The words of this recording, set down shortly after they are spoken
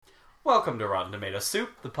Welcome to Rotten Tomato Soup,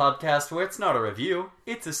 the podcast where it's not a review,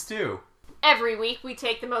 it's a stew. Every week we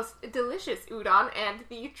take the most delicious udon and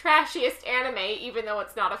the trashiest anime, even though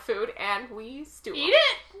it's not a food, and we stew Eat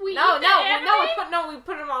it? We No, eat the no, anime? no, we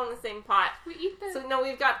put them all in the same pot. We eat the... So no,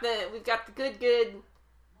 we've got the good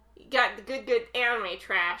anime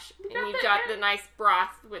trash, and you've got the nice broth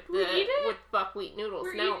with with buckwheat noodles.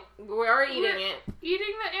 We're eating it.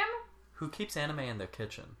 Eating the anime? Who keeps anime in their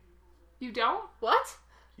kitchen? You don't? What?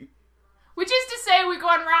 Which is to say, we go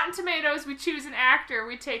on Rotten Tomatoes, we choose an actor,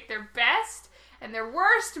 we take their best and their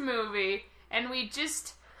worst movie, and we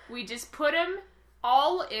just put them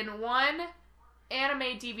all in one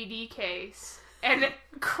anime DVD case and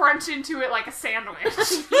crunch into it like a sandwich.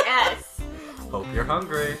 Yes. Hope you're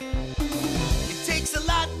hungry. It takes a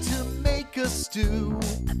lot to make a stew.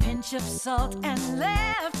 A pinch of salt and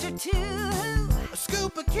laughter too. A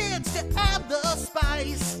scoop of kids to add the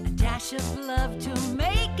spice. A dash of love to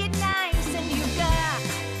make it nice. And you've got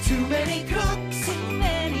Too many cooks. too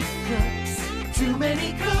many cooks. Too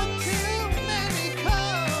many cooks. Too many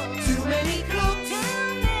cooks. Too many cooks.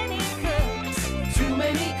 Too many cooks. Too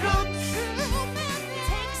many cooks. It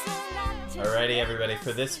takes a lot to Alrighty, everybody,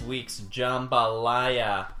 for this week's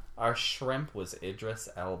Jambalaya, our shrimp was Idris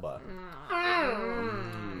Elba.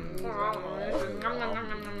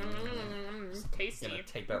 Tasty. Gonna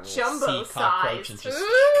take that little Jumbo sea cockroach size. and just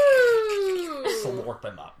Ooh! slurp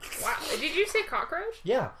him up. Wow. Did you say cockroach?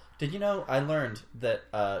 Yeah. Did you know I learned that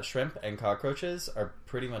shrimp and cockroaches are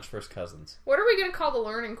pretty much first cousins? What are we going to call the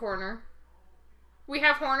learning corner? We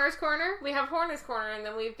have Horner's Corner? We have Horner's Corner, and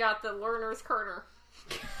then we've got the Learner's Corner.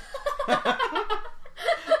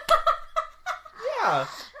 Yeah.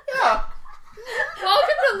 Yeah.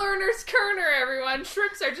 Welcome to Learner's Corner, everyone.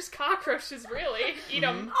 Shrimps are just cockroaches, really. Eat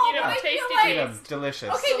them. Oh, Eat them. I feel Tasty. like- Eat 'em.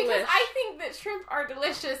 Delicious. Okay, because Delish. I think that shrimp are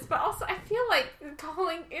delicious, but also I feel like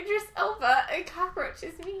calling Idris Elba a cockroach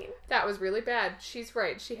is mean. That was really bad. She's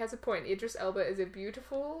right. She has a point. Idris Elba is a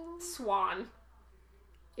beautiful Swan.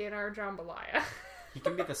 in our jambalaya. He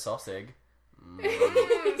can be the sausage.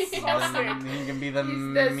 Sausage. He can be the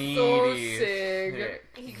He's the meaty. sausage.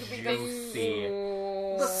 He could be the Juicy.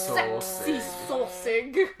 sexy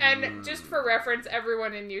sausage. And just for reference,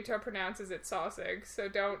 everyone in Utah pronounces it sausage, so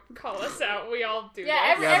don't call us out. We all do Yeah,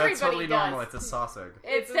 that. Yeah, that's Everybody totally does. normal. It's a sausage.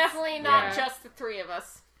 It's It's- definitely not yeah. just the three of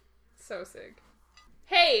us. Sausage.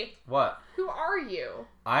 Hey, What? who are you?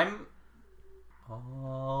 I'm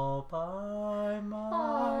all by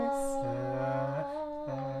myself.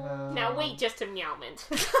 Now wait just a meowment.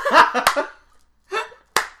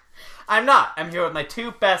 I'm not. I'm here with my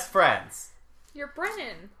two best friends. You're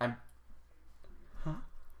Brennan. Hey,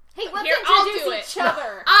 let's Here, I'll do introduce it. each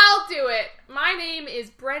other. I'll do it. My name is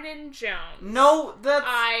Brennan Jones. No, that's...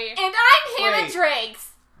 I... And I'm Hannah Wait.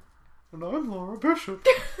 Driggs. And I'm Laura Bishop.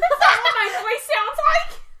 Is that what my voice sounds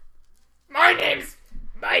like? My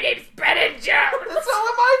name's Brennan Jones. That's not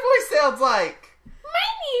what my voice sounds like. My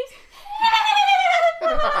name's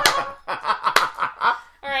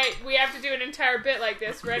Alright, we have to do an entire bit like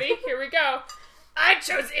this. Ready? Here we go. I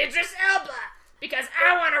chose Idris Elba because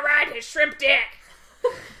I want to ride his shrimp dick.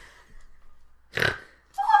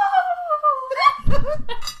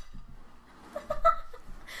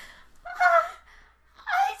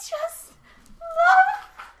 I just love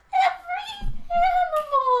every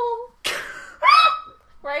animal.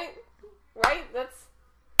 Right?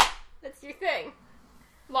 That's your thing.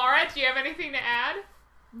 Laura, do you have anything to add?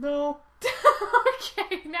 No.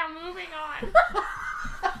 Okay, now moving on.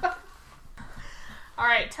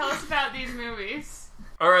 Alright, tell us about these movies.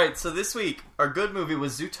 Alright, so this week, our good movie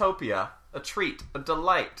was Zootopia. A treat. A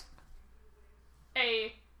delight.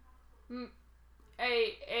 A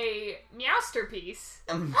meowsterpiece.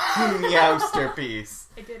 A meowsterpiece.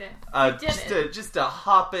 I did it. Just a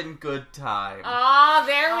hoppin' good time. Oh,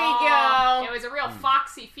 there we Oh, go. it was a real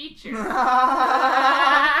foxy feature.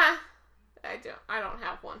 I don't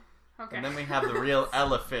have one. Okay. And then we have the real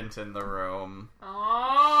elephant in the room.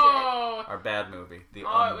 Oh. Our bad movie, The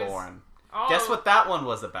Oh, it was- Unborn. Oh. Guess what that one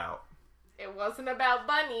was about? It wasn't about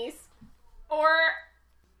bunnies. Or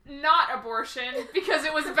not abortion, because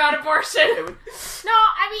it was about abortion. No,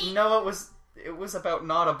 I mean, No, it was about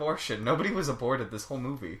not abortion. Nobody was aborted this whole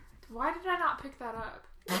movie. Why did I not pick that up?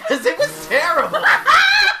 Because it was terrible!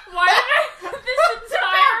 Why did I... This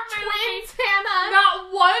entire movie... twins, Hannah.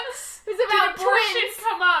 Not once It's did about abortion twins.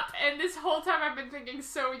 come up, and this whole time I've been thinking,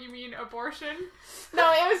 so you mean abortion?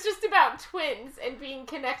 No, it was just about twins and being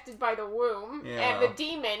connected by the womb. Yeah. And the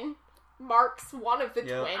demon marks one of the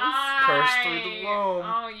Yep. twins. Cursed through the womb.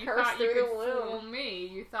 Oh, you Cursed thought you through could the fool womb. me.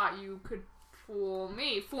 You thought you could fool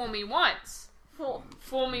me. Fool me once. Fool.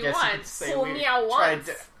 Fool me Guess you could once. say Fool we me out tried once.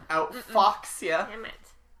 outfox ya. Damn it.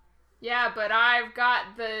 Yeah, but I've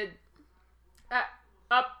got the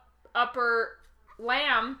upper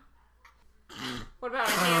lamb. What about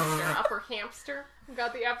a hamster? Upper hamster?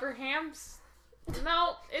 Got the upper hams.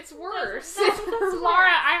 No, it's worse. That's worse. Laura,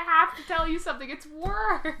 I have to tell you something. It's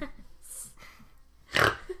worse.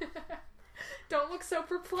 Don't look so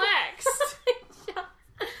perplexed.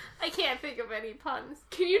 I can't think of any puns.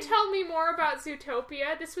 Can you tell me more about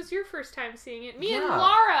Zootopia? This was your first time seeing it. Me and Yeah.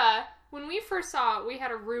 Laura, when we first saw it, we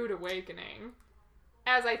had a rude awakening.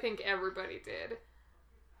 As I think everybody did.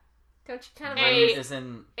 Don't you kind of A- As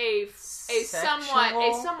in A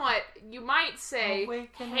somewhat, you might say,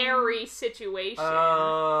 awakening? hairy situation.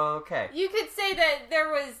 Okay. You could say that there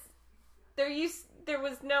was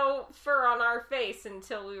no fur on our face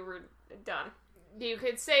until we were done. You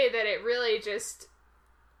could say that it really just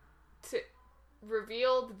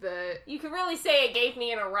revealed the... You could really say it gave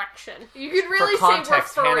me an erection. You could really For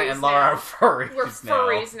context, say we're furries Hannah and Laura now. are furries We're now.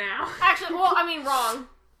 furries now. Actually, well, I mean, wrong.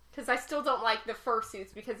 Because I still don't like the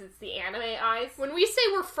fursuits because it's the anime eyes. When we say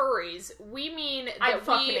we're furries, we mean I'd that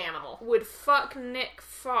fuck we an animal. would fuck Nick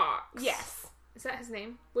Fox. Yes. Is that his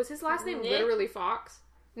name? Was his last name Nick? literally Fox?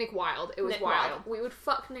 Nick Wilde. It was Nick Wilde. Wilde. We would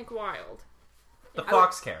fuck Nick Wilde. The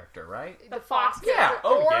fox character, right? The Fox Yeah. character.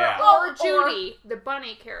 Oh, or, yeah. Or Judy, the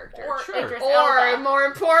bunny character. Or Sure. Idris Or, Elba. more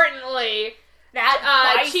importantly,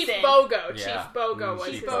 That Chief bison. Bogo. Yeah. Chief Bogo was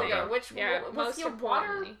Chief his Bogo. name. Which Yeah, was most he a water?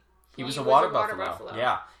 importantly. He was a was water a water buffalo. buffalo.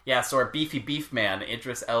 Yeah. Yeah, so our beefy beef man,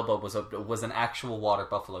 Idris Elba, was an actual water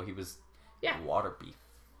buffalo. He was water beef.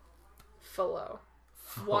 Water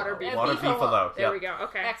beef. Water Beefalo. beefalo. There Yep. we go.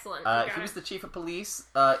 Okay. Excellent. got He it. was the chief of police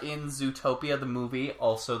in Zootopia, the movie,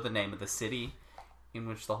 also the name of the city in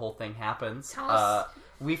which the whole thing happens. Tell us.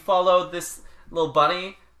 We followed this little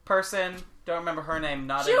bunny person. Don't remember her name.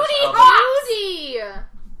 Not Judy Idris Elba. Hopps! Judy!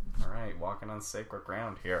 All right, walking on sacred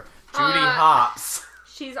ground here. Judy Hopps.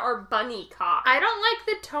 She's our bunny cop. I don't like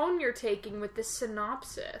the tone you're taking with this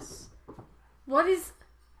synopsis. Why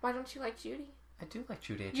don't you like Judy? I do like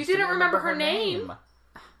Judy. I You just didn't didn't remember her name.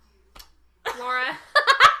 Laura?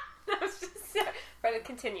 That was just... Brennan,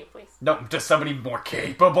 continue, please. No, does somebody more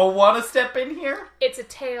capable want to step in here? It's a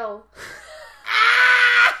tail.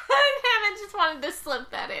 Hannah just wanted to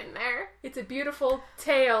slip that in there. It's a beautiful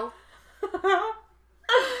tail.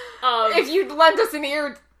 If you'd lend us an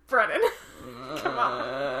ear, Brennan. Come on.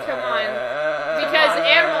 Because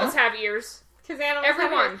animals have ears. Because animals have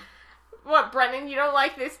Everyone. ears. What, Brennan? You don't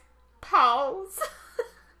like this? Pause.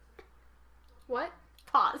 What?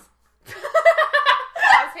 Pause.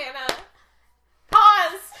 Pause, Hannah.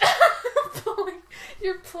 Pause.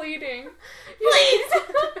 You're pleading. Please,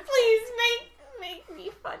 please make me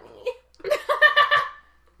funny.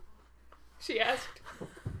 She asked.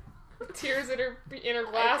 Tears in her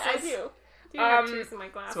glasses. I do. Do have tears in my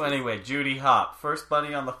glasses. So anyway, Judy Hop, first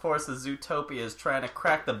bunny on the force of Zootopia, is trying to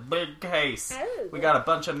crack the big case. Oh. We got a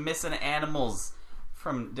bunch of missing animals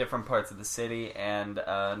from different parts of the city, and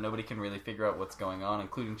nobody can really figure out what's going on,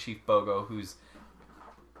 including Chief Bogo, who's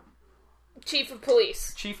Chief of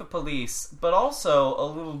police. chief of police, but also a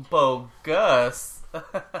little bogus.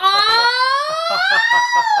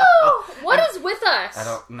 Oh! What is with us? I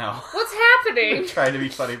don't know. What's We're happening? trying to be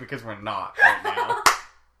funny because we're not right now.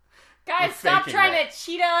 Guys, We're stop faking trying it. to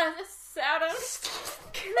cheat us out of...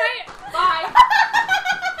 Can I? Bye.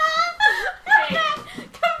 Come Hey. back!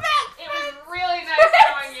 Come back! It was really nice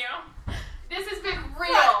knowing you. This has been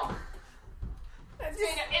real.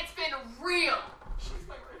 It's been real. She's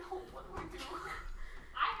my right home. What do I do?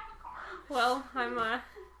 I have a car. Well, I'm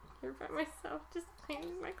here by myself, just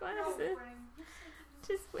cleaning my glasses.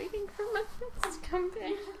 Just waiting for my friends to come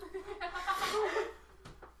back.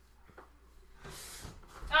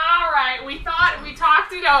 All right, we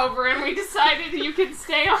talked it over, and we decided you can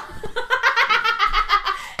stay on.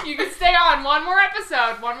 You can stay on one more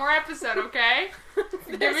episode, okay?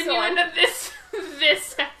 Giving you one. into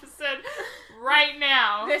this episode right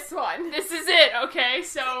now. This one. This is it, okay?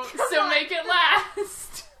 So on. make it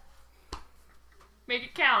last. Make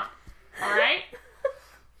it count. All right?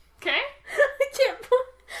 Okay? I can't.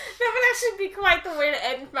 That would actually be quite the way to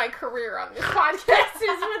end my career on this podcast,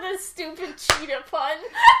 is with a stupid cheetah pun.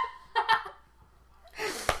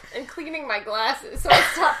 And cleaning my glasses so I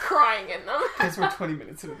stop crying in them. Guys, we're 20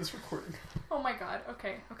 minutes into this recording. Oh my god.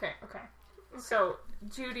 Okay. So,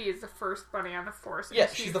 Judy is the first bunny on the force. and Yeah,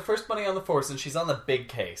 she's the first bunny on the force, and she's on the big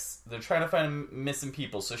case. They're trying to find missing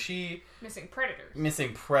people, so she... missing predators.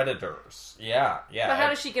 Missing predators. Yeah. But how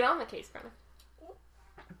does she get on the case, Brennan?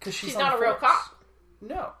 Because She's on not the a real force. cop.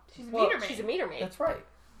 No. She's a Well, meter maid. She's a meter maid. That's right.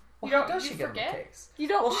 Well, You how don't- does you she get forget? on the case? You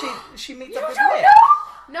don't. Well, she meets You up with don't Nick.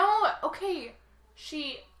 know. No, okay.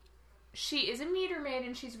 She she is a meter maid,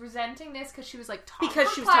 and she's resenting this because she was like top Because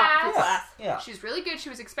of she her was top of her class. class. Yeah. She's really good. She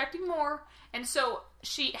was expecting more, and so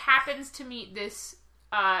she happens to meet this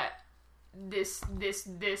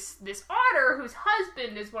otter whose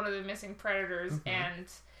husband is one of the missing predators, and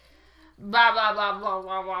blah blah blah blah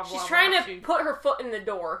blah blah. She's blah, trying blah. to put her foot in the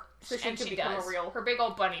door so she and can she become does. a real. Her big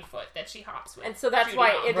old bunny foot that she hops with. And so that's Judy why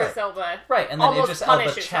Hopps. Idris Right. Elba. Right, and then almost Idris Elba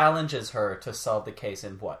punishes her. challenges her to solve the case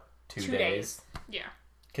in what? 2 2 days? days. Yeah.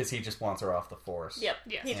 Because he just wants her off the force. Yep.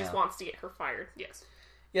 Yes. He just Yeah. wants to get her fired. Yes.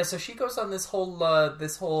 Yeah, so she goes on this whole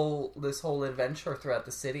adventure throughout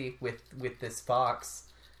the city with this fox.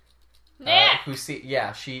 Nick!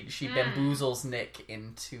 She bamboozles Nick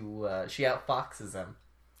into she outfoxes him.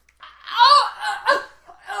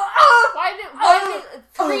 Why did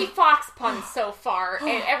 3 fox puns so far,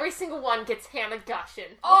 and every single one gets Hannah gushing?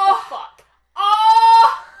 What the fuck?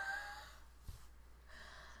 Oh!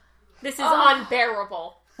 This is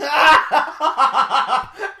unbearable. You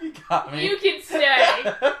got me. You can stay.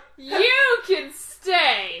 You can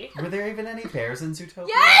stay. Were there even any bears in Zootopia?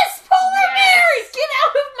 Yes, polar Yes. bears, get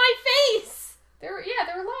out of my face! There were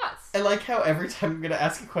lots. I like how every time I'm going to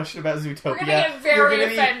ask a question about Zootopia, We're gonna get very you're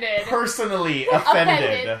gonna offended. Be personally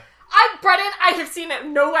offended. Brennan, I have seen it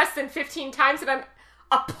no less than 15 times, and I'm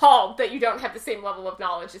appalled that you don't have the same level of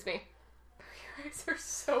knowledge as me. Your eyes are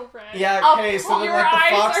so red. Yeah, okay, so then Your like the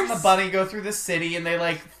eyes fox are and the bunny go through the city and they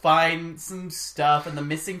like find some stuff, and the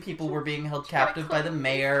missing people were being held captive by the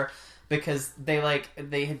mayor because they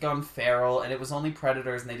had gone feral and it was only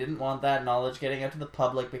predators and they didn't want that knowledge getting out to the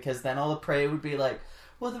public because then all the prey would be like,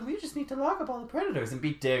 well, then we just need to lock up all the predators and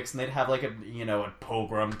be dicks, and they'd have like a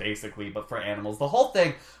pogrom basically, but for animals. The whole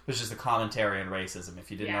thing was just a commentary on racism,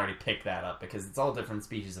 if you didn't already pick that up, because it's all different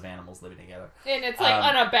species of animals living together. And it's like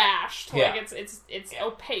unabashed. yeah. Like it's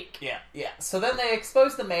opaque. Yeah. So then they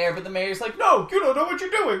expose the mayor, but the mayor's like, no, you don't know what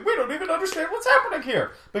you're doing. We don't even understand what's happening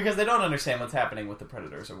here. Because they don't understand what's happening with the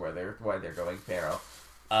predators or why they're going feral.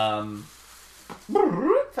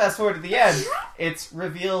 Fast forward to the end. It's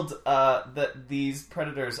revealed that these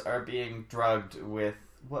predators are being drugged with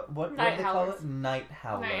what do they call it? Night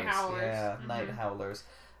howlers. Night howlers. Yeah, night howlers.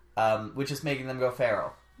 Which is making them go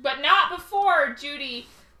feral. But not before Judy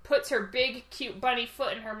puts her big, cute bunny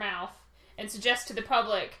foot in her mouth and suggests to the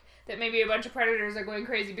public that maybe a bunch of predators are going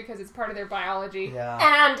crazy because it's part of their biology.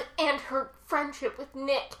 Yeah. And her friendship with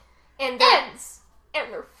Nick and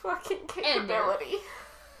their fucking capability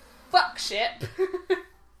Fuck shit.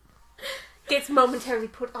 gets momentarily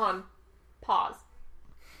put on pause.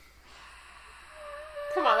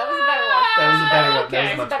 Come on, that was a better one. That was a better one. Okay.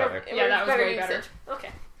 That was much better. Yeah, that was way better. usage.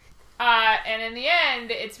 Okay. And in the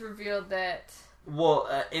end, it's revealed that Well,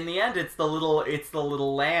 in the end, it's the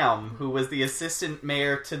little lamb who was the assistant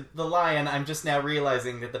mayor to the lion. I'm just now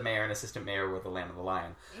realizing that the mayor and assistant mayor were the lamb and the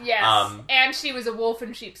lion. yes, and she was a wolf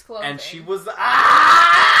in sheep's clothing. And she was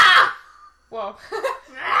Whoa.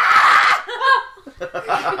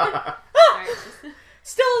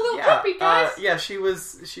 Still a little creepy, guys. yeah, she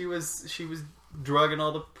was drugging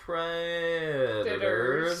all the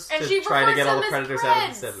predators And to she try to get all the refers to predators them out of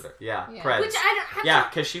as the senator. Yeah, Yeah. preds. Which I don't have Yeah, to...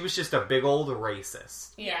 because she was just a big old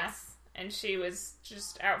racist. Yes. And she was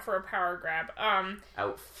just out for a power grab.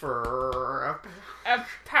 Out for A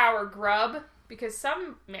power grub, because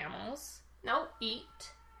some mammals No.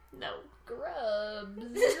 eat No.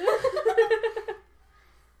 grubs.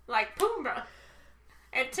 Like Pumbaa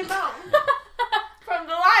and Timon from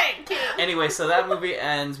The Lion King. Anyway, so that movie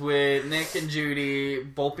ends with Nick and Judy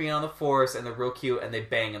both being on the force, and they're real cute, and they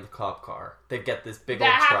bang in the cop car. They get this big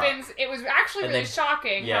That old truck. happens. It was actually And really then-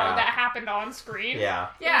 shocking yeah. how that happened on screen. Yeah.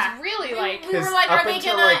 It was really like... we were 'Cause like, up are they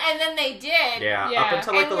until, gonna? like- And then they did. Yeah, Yeah. up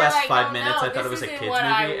until like And the we're last like, 5 oh, minutes, no, I thought it was a this kids isn't what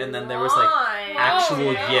I movie, and then there was like want.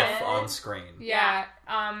 actual yeah. GIF on screen. Yeah.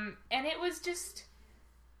 And it was just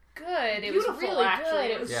good. It was Beautiful, really actually.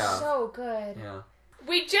 good. It was Yeah. so good. Yeah.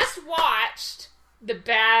 We just watched the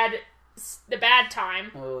bad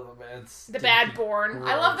time, Oh, it's the bad born.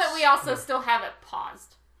 I love that we also still have it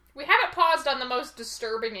paused. We have it paused on the most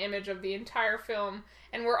disturbing image of the entire film,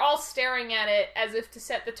 and we're all staring at it as if to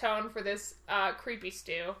set the tone for this creepy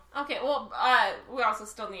stew. Okay, well, we also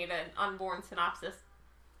still need an Unborn synopsis.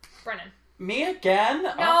 Brennan. Me again?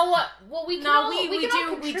 No, well we can No, all, we can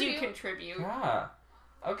all do contribute. contribute. Yeah.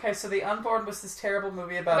 Okay, so The Unborn was this terrible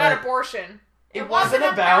movie about abortion. It wasn't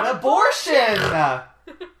about abortion!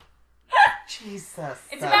 Jesus.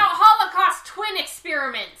 It's about Holocaust twin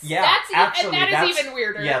experiments. Yeah, That's actually, and that that's is even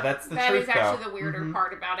weirder. Yeah, that's the That truth, is actually though. the weirder Mhm.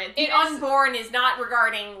 part about it. The It is- Unborn is not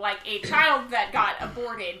regarding, like, a child that got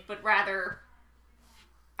aborted, but rather,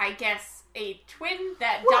 I guess, a twin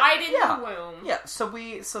that died in the womb. Yeah, so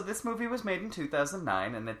this movie was made in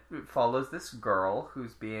 2009, and it follows this girl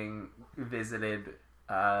who's being visited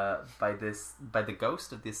by the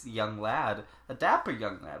ghost of this young lad, a dapper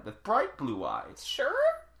young lad with bright blue eyes. Sure.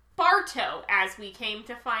 Barto, as we came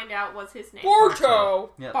to find out was his name.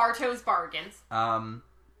 Barto! Yep. Barto's Bargains.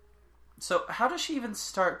 So how does she even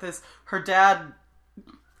start this? Her dad...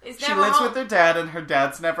 She lives home. with her dad, and her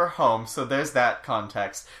dad's never home, so there's that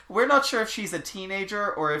context. We're not sure if she's a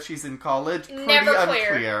teenager or if she's in college. Pretty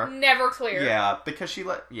unclear. Never clear. Yeah, because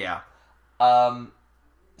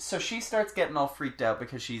so she starts getting all freaked out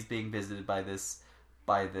because she's being visited by this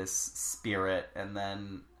spirit, and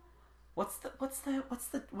then what's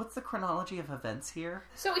the chronology of events here?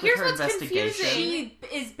 So with here's her what's investigation? confusing.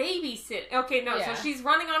 She is babysitting. Okay, no, so she's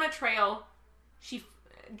running on a trail. She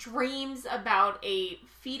dreams about a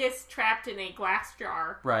fetus trapped in a glass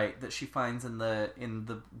jar. Right, that she finds in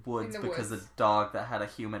the woods because a dog that had a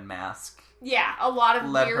human mask. Yeah, a lot of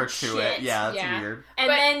led weird her to shit. it. Yeah, it's weird. And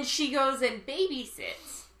then she goes and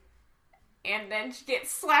babysits. And then she gets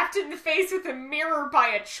slapped in the face with a mirror by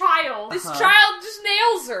a child. This child just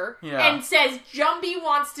nails her. Yeah. And says, Jumbie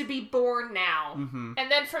wants to be born now. Mm-hmm. And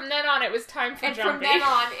then from then on, it was time for Jumbie. And from then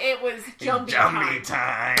on, it was Jumbie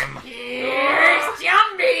time. Here's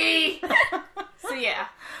Jumbie! So yeah.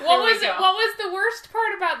 What was the worst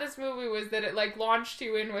part about this movie was that it launched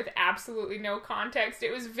you in with absolutely no context.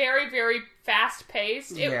 It was very, very fast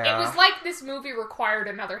paced. It was like this movie required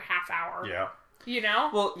another half hour. Yeah. You know?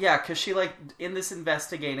 Well, yeah, because she, in this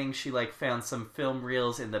investigating, she, found some film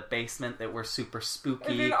reels in the basement that were super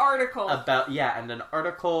spooky. And an article. And an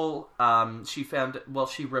article, she found,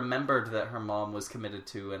 she remembered that her mom was committed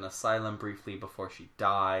to an asylum briefly before she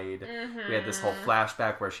died. Mm-hmm. We had this whole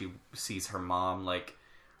flashback where she sees her mom,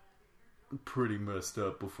 pretty messed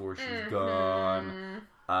up before she's gone.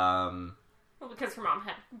 Well, because her mom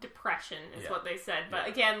had depression, is what they said. But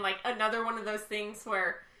again, another one of those things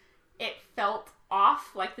where it felt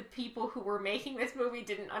off, the people who were making this movie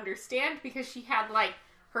didn't understand, because she had,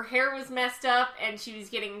 her hair was messed up, and she was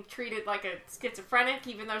getting treated like a schizophrenic,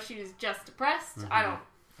 even though she was just depressed. Mm-hmm. I don't...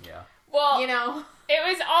 Yeah. Well, it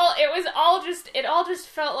all just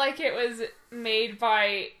felt like it was made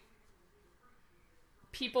by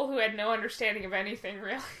people who had no understanding of anything,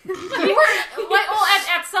 really.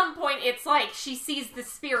 At some point, it's she sees the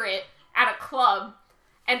spirit at a club,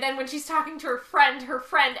 and then when she's talking to her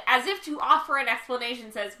friend, as if to offer an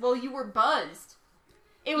explanation, says, well, you were buzzed.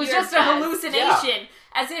 It was just a hallucination. Yeah.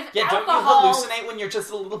 As if alcohol... don't you hallucinate when you're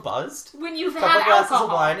just a little buzzed? When you've had alcohol. A couple glasses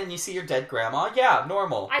of wine and you see your dead grandma? Yeah,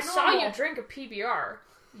 normal. I saw you drink a PBR.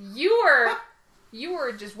 You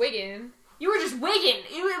were just wigging. You were just wigging.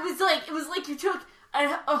 It was like you took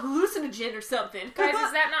a hallucinogen or something. Guys,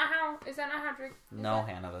 is that not how drink? No,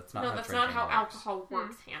 Hannah, that's not how that's drinking not how works. alcohol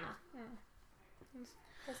works, Hannah.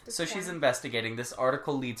 So she's investigating. This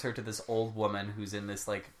article leads her to this old woman who's in this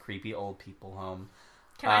creepy old people home.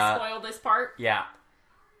 Can I spoil this part? Yeah.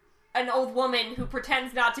 An old woman who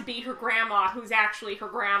pretends not to be her grandma, who's actually her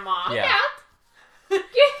grandma. Yeah. Get out!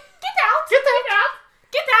 Get out! Get out!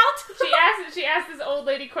 Get out! She asks this old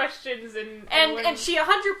lady questions and she 100%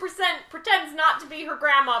 pretends not to be her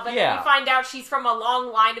grandma, but then we find out she's from a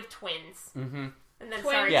long line of twins. Mm-hmm. And then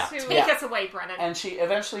take us away, Brennan. And she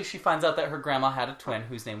eventually finds out that her grandma had a twin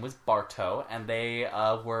whose name was Barto, and they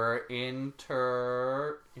were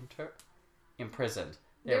imprisoned.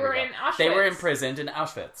 They were in Auschwitz. They were imprisoned in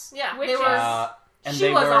Auschwitz. Yeah,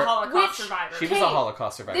 she was a Holocaust survivor. She was a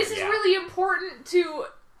Holocaust survivor. This is really important to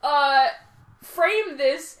frame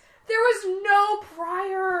this. There was no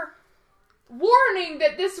prior warning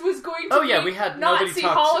that this was going to be we had Nazi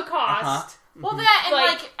Holocaust. Uh-huh. Well,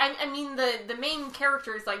 that and I mean the main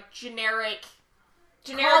character is generic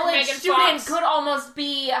college Megan student Fox. could almost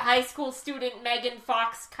be a high school student Megan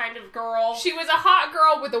Fox kind of girl. She was a hot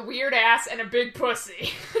girl with a weird ass and a big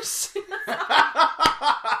pussy. That's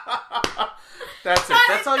it.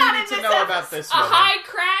 That's all you need to know about this woman. A high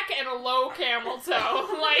crack and a low camel toe.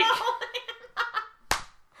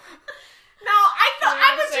 No,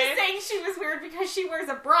 I was just saying she was weird because she wears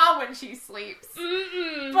a bra when she sleeps.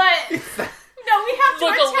 Mm-mm. But no, we have to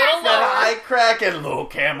attack that high crack and low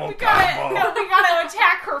camel combo. No, we gotta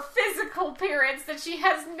attack her physical appearance that she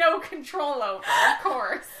has no control over, of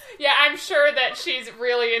course. Yeah, I'm sure that she's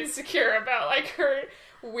really insecure about her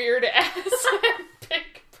weird ass and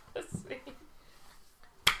big pussy.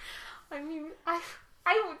 I mean, I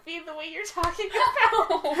would be the way you're talking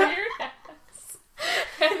about weird ass.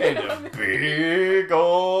 And a big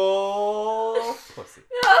ol' pussy.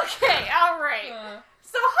 Okay, alright.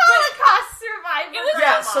 So Holocaust survivor.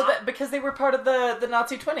 Yeah, so that because because they were part of the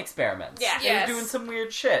Nazi twin experiments. Yeah. They Yes. were doing some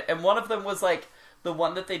weird shit. And one of them was, like, the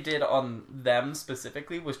one that they did on them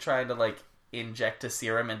specifically was trying to, like, inject a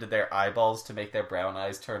serum into their eyeballs to make their brown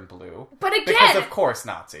eyes turn blue. But again, Because, of course,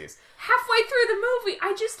 Nazis. halfway through the movie,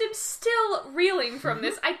 I just am still reeling from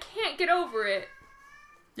this. I can't get over it.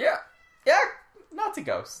 Yeah. Yeah. Nazi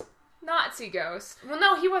ghosts. Nazi ghost. Well,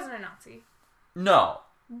 no, he wasn't a Nazi. No.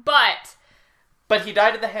 But But he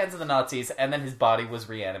died at the hands of the Nazis, and then his body was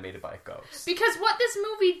reanimated by a ghost. because what this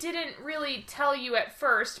movie didn't really tell you at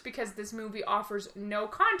first, because this movie offers no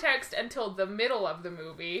context until the middle of the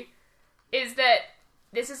movie, is that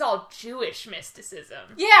this is all Jewish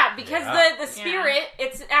mysticism. Yeah, because Yeah. the spirit,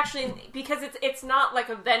 it's actually, because it's not like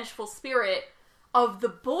a vengeful spirit of the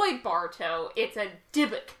boy Bartow, it's a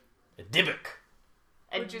Dybbuk. A Dybbuk.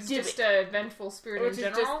 Which is just a vengeful spirit Which in is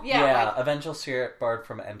general. just, like, a vengeful spirit barred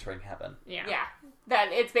from entering heaven. Yeah. yeah.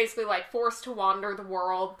 That it's basically like forced to wander the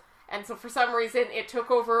world, and so for some reason it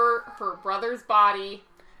took over her brother's body.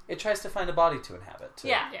 It tries to find a body to inhabit, too.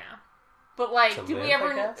 Yeah. Yeah. But, like, To do we live, I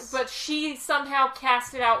ever... guess? But she somehow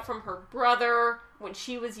cast it out from her brother when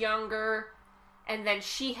she was younger, and then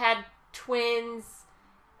she had twins,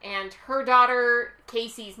 and her daughter,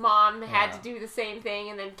 Casey's mom, had Yeah. to do the same thing,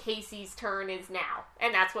 and then Casey's turn is now.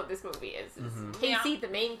 And that's what this movie is. Mm-hmm. Casey, the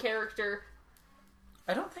main character,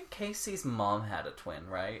 I don't think Casey's mom had a twin,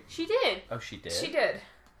 right? she did. Oh, she did? She did.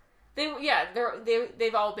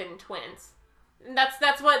 They've all been twins. And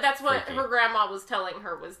that's what Freaky. her grandma was telling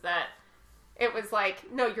her, was that it was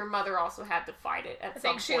like, no, your mother also had to fight it at some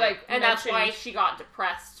think she, point. like, and that's why mentioned- she got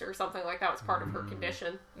depressed or something like that was part of her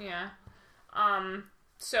condition. Yeah.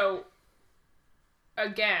 So,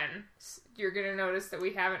 again, you're gonna notice that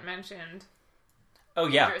we haven't mentioned Oh,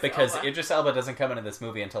 yeah, Idris because Elba. Idris Elba doesn't come into this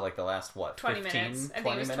movie until, like, the last, 20 15? minutes. I think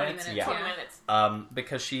 20 it was 20 minutes. Yeah. 20 minutes.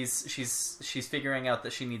 Because she's figuring out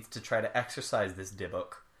that she needs to try to exorcise this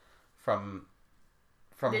Dybbuk from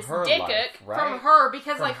This her Dybbuk life, right? From her,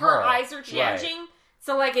 because, From like, her her. eyes are changing.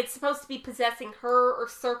 So, like, it's supposed to be possessing her or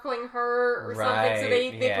circling her or something. So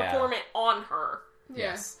they yeah. perform it on her.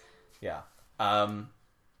 Yes. Yeah.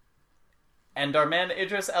 And our man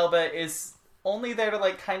Idris Elba is only there to,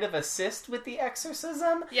 like, kind of assist with the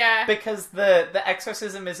exorcism. Yeah. Because the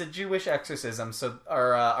exorcism is a Jewish exorcism, so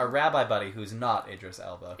our rabbi buddy, who's not Idris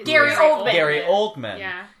Elba, who Gary is Oldman. Gary Oldman,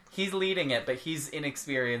 Yeah. he's leading it, but he's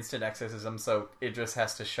inexperienced in exorcism, so Idris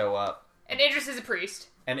has to show up. And Idris is a priest.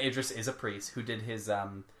 And Idris is a priest who did his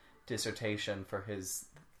dissertation for his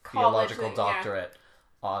College theological thing, yeah. doctorate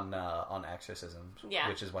on exorcism, Yeah.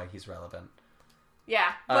 which is why he's relevant.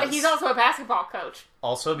 Yeah. But he's also a basketball coach.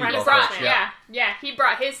 Also, a He b-ball brought, coach, yeah, he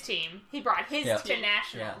brought his team He brought his Yeah. to team.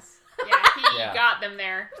 nationals. Yeah, he Yeah. got them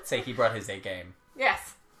there. I'd say he brought his A game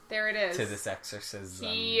Yes. There it is. to this exorcism.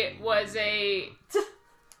 He was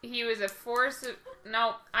a force of...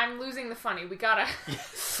 No, I'm losing the funny. We gotta...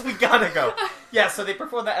 We gotta go. Yeah, so they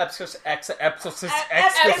perform the exorcism,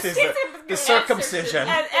 the circumcision.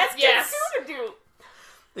 Yes.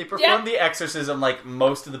 They perform Yep. the exorcism like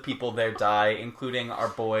most of the people there die, including our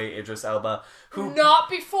boy Idris Elba, who... Not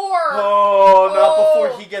before! Oh, not Oh.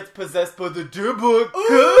 before he gets possessed by the Dybbuk.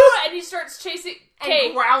 Ooh, and he starts chasing... And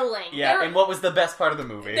Okay, growling. Yeah, There- and what was the best part of the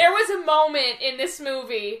movie? there was a moment in this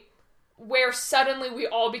movie where suddenly we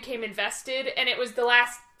all became invested, and it was the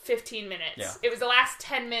last 15 minutes. Yeah. It was the last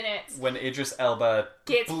 10 minutes. When Idris Elba,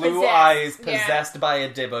 Gets blue possessed. eyes, Yeah. possessed by a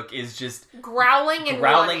Dybbuk, is just Growling and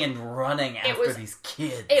growling running. and running after was- these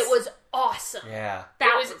kids. It was awesome. Yeah.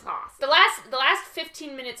 That it was- was awesome. The last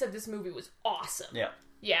 15 minutes of this movie was awesome. Yeah.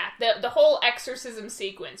 Yeah, the whole exorcism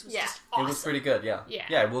sequence was Yeah. just awesome. It was pretty good, yeah. Yeah.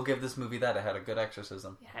 Yeah, we'll give this movie that. It had a good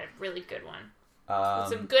exorcism. It had a really good one.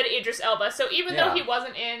 Some Um, good Idris Elba. So even though yeah. he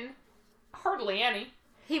wasn't in hardly any,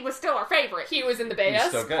 He was still our favorite. he was in the he was best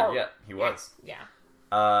still good, part. yeah. He was. Yeah.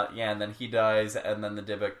 Yeah, and then he dies, and then the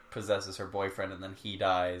Dybbuk possesses her boyfriend, and then he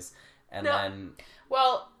dies, and No. then...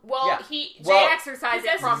 Well, Yeah. he... They Well, exercise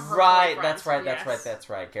it from her Right, boyfriend. that's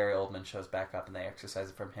right. Gary Oldman shows back up, and they exercise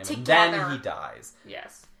it from him, and Together. then he dies.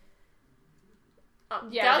 Yes.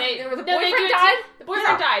 Yeah, Yeah, the no, boyfriend do it died? too. The boyfriend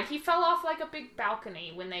Yeah. died. He fell off like a big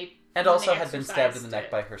balcony when they... And when also they had been stabbed in the exorcised neck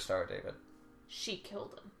it. by her star, David. She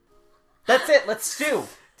killed him. That's it, let's stew!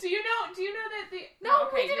 Do you know that the... No,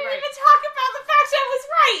 okay, we didn't you're right. even talk about the fact that I was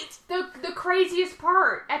right! The craziest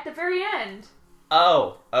part at the very end.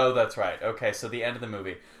 Oh, that's right. Okay, so the end of the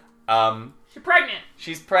movie. She's pregnant.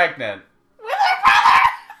 She's pregnant. With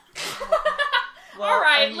her brother! Well, All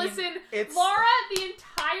right, I mean, listen. it's- Laura, the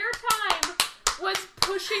entire time, was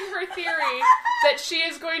pushing her theory that she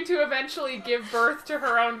is going to eventually give birth to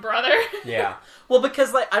her own brother. Yeah. Well,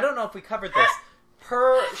 because, like, I don't know if we covered this.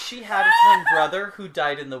 She had a twin brother who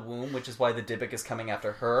died in the womb, which is why the Dybbuk is coming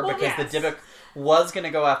after her, because the Dybbuk was going to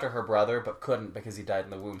go after her brother, but couldn't because he died in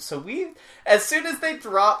the womb. So as soon as they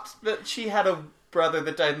dropped that she had a brother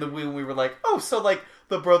that died in the womb, we were like, oh, so like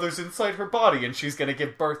the brother's inside her body and she's going to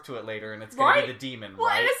give birth to it later and it's going to be the demon, well,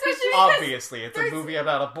 right? Obviously, it's a movie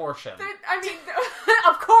about abortion. I mean,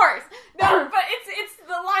 of course. No, but it's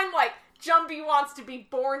the line like, Jumbie wants to be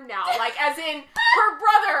born now. Like, as in, her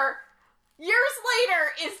brother, years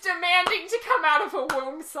later, is demanding to come out of a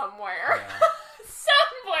womb somewhere. Yeah.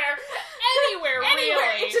 Somewhere. Anywhere,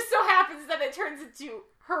 really. It just so happens that it turns into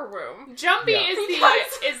her womb. Jumbie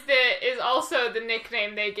is also the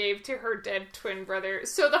nickname they gave to her dead twin brother.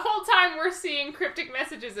 So the whole time we're seeing cryptic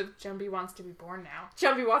messages of Jumbie wants to be born now.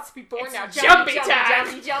 Jumbie wants to be born now. Jumbie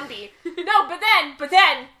time. Jumbie. No, but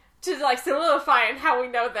then, to like solidify and how we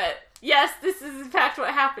know that, yes, this is in fact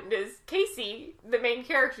what happened, is Casey, the main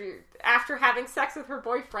character, after having sex with her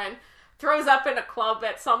boyfriend, throws up in a club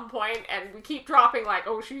at some point, and we keep dropping like,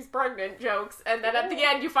 oh, she's pregnant jokes, and then at the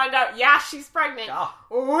end you find out, yeah, she's pregnant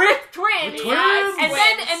with twins. And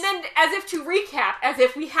then as if to recap, as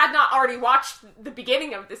if we had not already watched the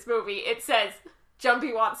beginning of this movie, it says,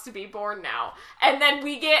 Jumbie wants to be born now. And then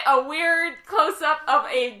we get a weird close-up of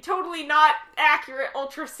a totally not accurate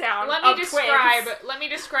ultrasound Let me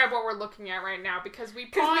describe what we're looking at right now, because we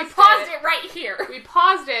paused it right here. We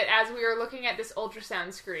paused it as we were looking at this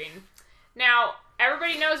ultrasound screen. Now,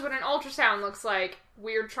 everybody knows what an ultrasound looks like.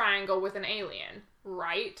 Weird triangle with an alien,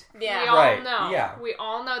 right? Yeah. We all know. Yeah. We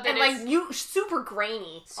all know that and like super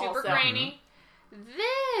grainy. Super grainy.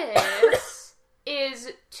 This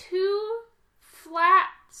is two flat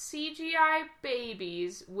CGI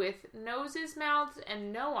babies with noses, mouths,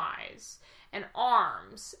 and no eyes, and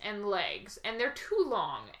arms and legs, and they're too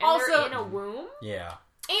long, and they're in a womb. Yeah.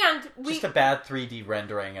 And just a bad 3D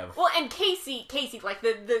rendering of... Well, and Casey, like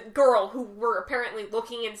the girl who we're apparently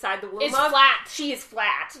looking inside the womb is flat. She is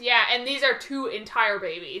flat. Yeah, and these are two entire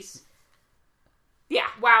babies. Yeah.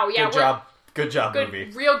 Wow, yeah. Good job,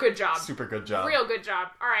 movie. Real good job. Super good job. Real good job.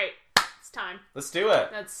 All right. It's time. Let's do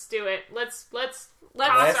it. Let's toss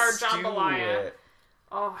our jambalaya.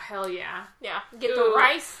 Oh, hell yeah. Yeah. Get the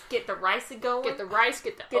rice going. Get the rice,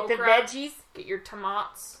 get the okra. Get the veggies. Get your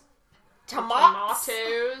tomatoes.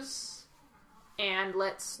 And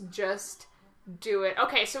let's just do it.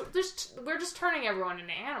 Okay, so we're just turning everyone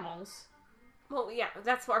into animals. Well, yeah,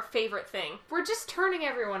 that's our favorite thing. We're just turning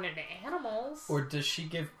everyone into animals. Or does she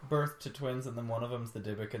give birth to twins and then one of them's the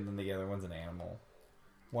Dybbuk and then the other one's an animal?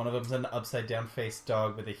 One of them's an upside-down faced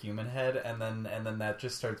dog with a human head, and then that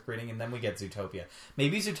just starts breeding, and then we get Zootopia.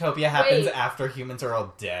 Maybe Zootopia happens after humans are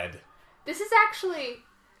all dead. This is actually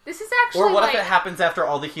Or what if it happens after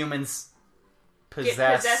all the humans get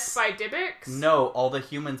possessed by Dybbuks? No, all the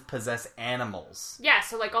humans possess animals. Yeah,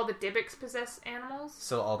 so like all the Dybbuks possess animals?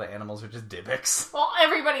 So all the animals are just Dybbuks? Well,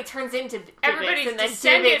 everybody turns into Dybbuks. Everybody's and then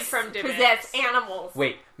descended from Dybbuks. Possess animals.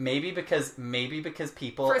 Wait, maybe because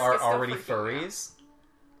people are already furries?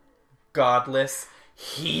 Godless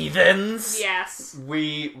heathens. Yes.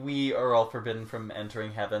 We are all forbidden from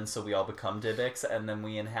entering heaven, so we all become Dybbuks, and then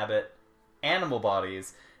we inhabit animal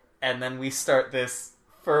bodies, and then we start this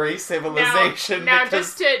furry civilization. Now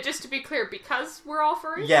just to be clear, because we're all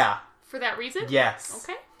furries? Yeah. For that reason? Yes.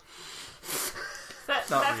 Okay.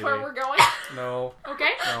 That's really where we're going? No.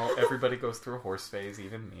 Okay. No, everybody goes through a horse phase,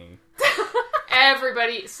 even me.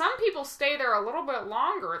 Everybody. Some people stay there a little bit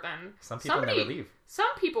longer than... Some people never leave. Some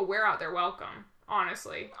people wear out their welcome,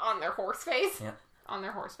 honestly. On their horse face? Yeah. On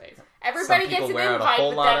their horse face. Everybody gets an invite. Some people wear out a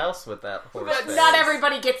whole lot else with that horse face. Not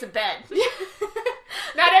everybody gets a bed.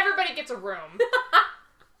 Not everybody gets a room.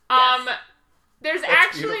 There's That's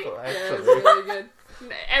actually... beautiful, Yeah, that's really good.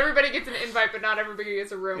 Everybody gets an invite, but not everybody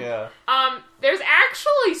gets a room. Yeah. There's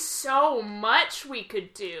actually so much we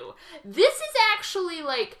could do. This is actually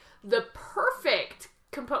like the perfect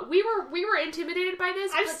we were intimidated by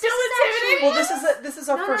this. I'm still intimidated. Well, this is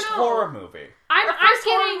our first horror movie. I'm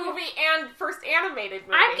getting horror movie and first animated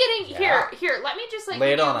movie. I'm getting here. Let me just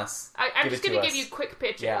lay it on us. I'm just gonna give you quick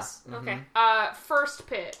pitches. Yeah. Mm-hmm. Okay. First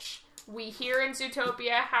pitch. We hear in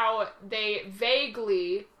Zootopia how they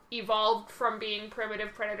vaguely evolved from being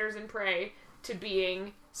primitive predators and prey to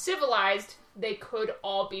being civilized. They could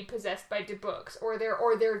all be possessed by Dybbuks, or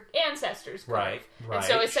their ancestors. Right. And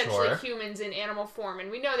so essentially humans in animal form,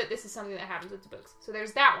 and we know that this is something that happens with Dybbuks. So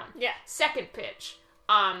there's that one. Yeah. Second pitch.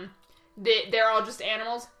 They're all just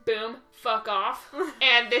animals. Boom. Fuck off.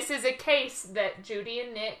 And this is a case that Judy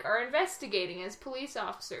and Nick are investigating as police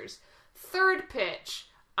officers. Third pitch.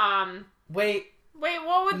 Wait,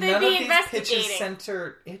 what would they none be of these investigating? pitches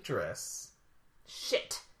center Idris.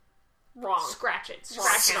 Shit. Wrong. Scratch it. Wrong.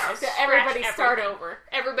 Scratch Everybody start everything. over.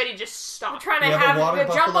 Everybody just stop. We're trying to We have a have water the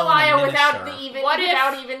buffalo and a jambalaya without miniature. the even What if-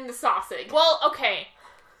 without even the sausage. Well, okay.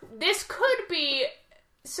 This could be...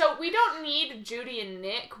 So, we don't need Judy and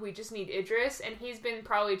Nick. We just need Idris. And he's been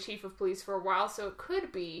probably chief of police for a while. So, it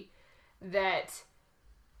could be that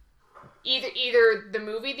either the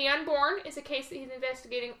movie The Unborn is a case that he's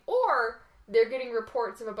investigating, or they're getting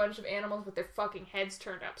reports of a bunch of animals with their fucking heads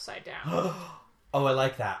turned upside down. Oh, I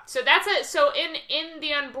like that. So that's it. So in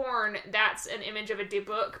The Unborn, that's an image of a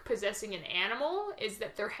dibuk possessing an animal, is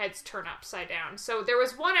that their heads turn upside down. So there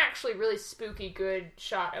was one actually really spooky good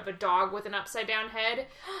shot of a dog with an upside down head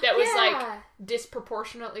that was like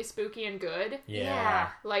disproportionately spooky and good. Yeah.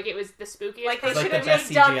 Like it was the spookiest. Like they Like should the have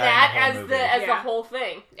best just done CGI in that the whole as movie. the Yeah. whole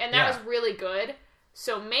thing. And that Yeah. was really good.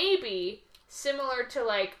 So maybe similar to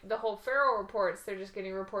like the whole feral reports, they're just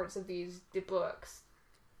getting reports of these dibuks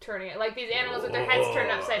turning it, like these animals with their heads turned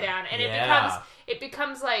upside down, and it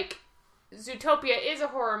becomes like Zootopia is a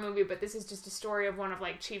horror movie, but this is just a story of one of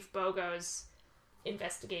like Chief Bogo's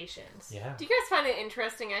investigations. Yeah. Do you guys find it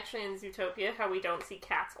interesting actually in Zootopia how we don't see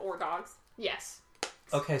cats or dogs? Yes.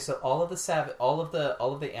 Okay, so all of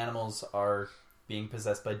the animals are being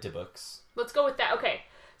possessed by dibuks. Let's go with that. Okay.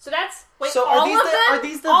 So that's So all are these of the them? are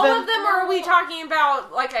these the all ven- of them, or are we talking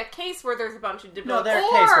about like a case where there's a bunch of No, they're a Or-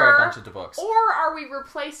 case where a bunch of dibuks. or are we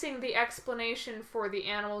replacing the explanation for the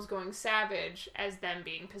animals going savage as them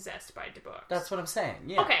being possessed by dibuks? That's what I'm saying.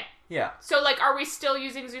 Yeah. Okay. Yeah. So like are we still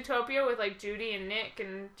using Zootopia with like Judy and Nick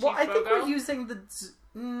and Chief Well, I think Bogo? we're using the.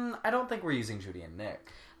 I don't think we're using Judy and Nick.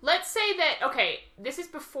 Let's say that, okay, this is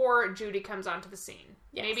before Judy comes onto the scene.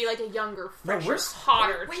 Yes. Maybe like a younger, No, fresher, we're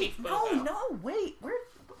hotter wait, Chief no, Bogo. no, wait. We're.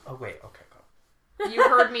 Oh wait. Okay, go. You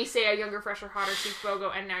heard me say a younger, fresher, hotter Chief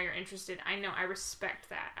Bogo, and now you're interested. I know, I respect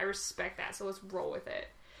that. So let's roll with it.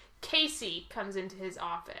 Casey comes into his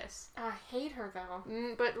office. I hate her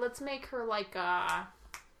though. But let's make her like I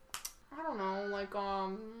don't know,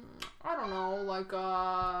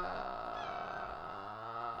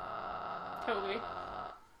 Totally.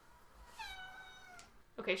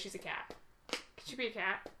 Okay, she's a cat. Could she be a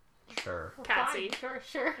cat? Sure. Catsy.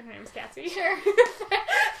 Sure. Her name's Catsy. Sure.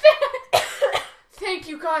 Thank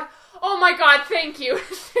you, God. Oh my God, thank you.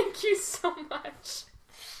 Thank you so much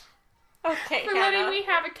Okay, for letting me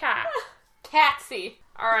have a cat. Catsy.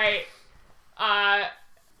 Alright.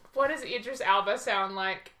 What does Idris Elba sound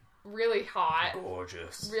like? Really hot.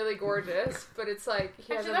 Gorgeous. Really gorgeous. But it's like,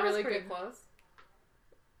 he has Actually, a that really was pretty good... close.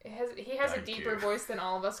 He has a Thank deeper you. voice than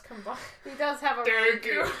all of us combined. He does have a Thank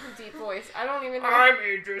really you. deep voice. I don't even know. I'm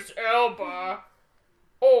Idris Elba.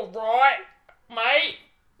 Alright, mate.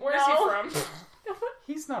 Where's No. he from?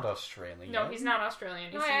 He's not Australian. No, he's not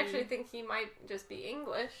Australian. No, He's I actually think he might just be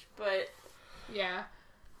English, but Yeah.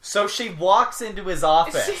 So she walks into his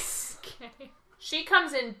office. She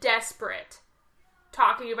comes in desperate,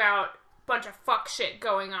 talking about bunch of fuck shit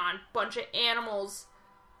going on, bunch of animals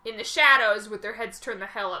in the shadows with their heads turned the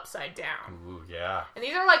hell upside down. Ooh, yeah. And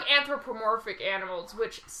these are like anthropomorphic animals,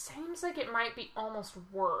 which seems like it might be almost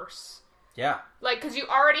worse. Yeah. Like, because you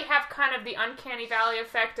already have kind of the uncanny valley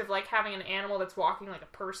effect of like having an animal that's walking like a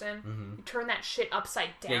person. Mm-hmm. You turn that shit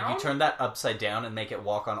upside down. Yeah, you turn that upside down and make it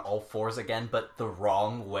walk on all fours again, but the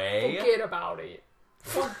wrong way. Forget about it.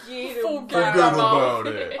 forget about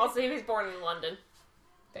it. Also, he was born in London.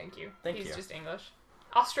 Thank you. Thank He's you. just English.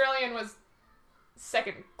 Australian was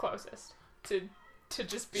second closest to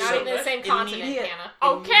just be Not even the English. same continent, Immediate- Hannah.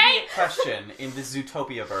 Okay. Immediate question in the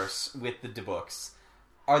Zootopia verse with the dibuks.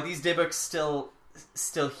 Are these dibuks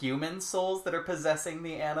still human souls that are possessing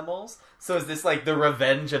the animals? So is this like the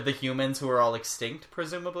revenge of the humans who are all extinct,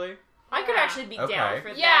 presumably? I could actually be Okay. down for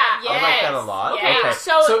that. Yeah, Yeah. I like that a Yes. lot. Yeah. Okay.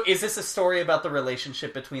 So- So is this a story about the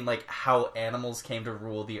relationship between like how animals came to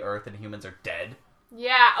rule the earth and humans are dead?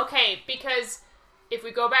 Yeah, okay, because if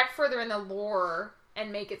we go back further in the lore and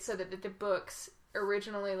make it so that the books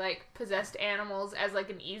originally like possessed animals as like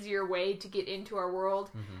an easier way to get into our world,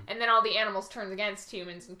 and then all the animals turned against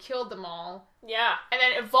humans and killed them all, Yeah. and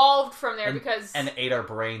then evolved from there And, because and ate our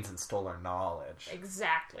brains and stole our knowledge.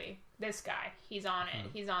 exactly, this guy, he's on it.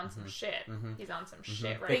 He's on some shit. He's on some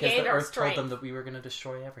shit, right? Because gained the our earth told strength. them that we were going to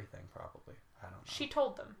destroy everything, probably. I don't know. She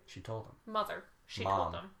told them. She told them. Mother. She Mom.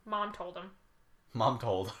 told them. Mom told them. Mom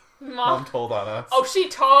told. Mom. Mom told on us. Oh, she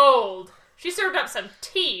told. She served up some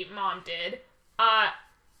tea, Mom did.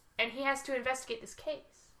 And he has to investigate this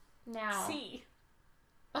case. Now. C.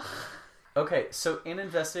 Okay, so in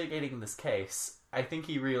investigating this case, I think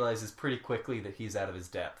he realizes pretty quickly that he's out of his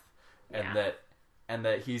depth, and Yeah.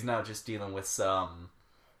 that he's not just dealing with some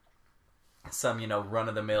some,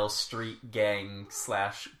 run-of-the-mill street gang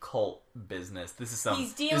 / cult business. This is some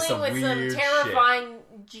He's dealing with some with terrifying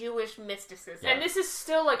Jewish mysticism. And this is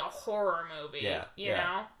still like a horror movie. You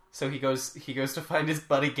know? So he goes to find his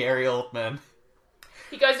buddy Gary Oldman.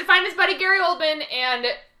 He goes to find his buddy Gary Oldman, and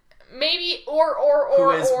maybe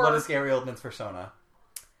what is Gary Oldman's persona?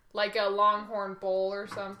 Like a longhorn bull or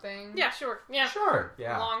something. Yeah, sure. Yeah. Sure,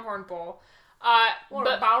 yeah. Longhorn bull. What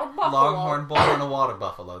But about a buffalo? Longhorn bull and a water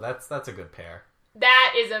buffalo. That's a good pair.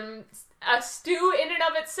 that is a stew in and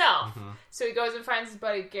of itself. So he goes and finds his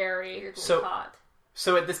buddy Gary. Weirdly hot.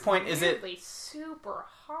 So at this point, is it... Weirdly super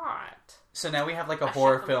hot. So now we have like a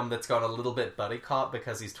horror film that's got a little bit buddy cop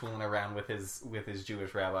because he's tooling around with his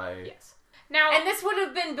Jewish rabbi. Yes. Now, And this would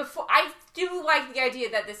have been before... I do like the idea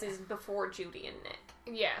that this is before Judy and Nick.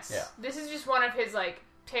 yes. Yeah. This is just one of his, like,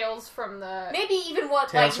 tales from the... Maybe even what...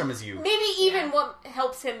 Tales from his youth. Maybe even what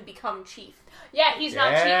helps him become chief. Yeah, he's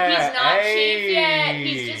not chief. He's not chief yet.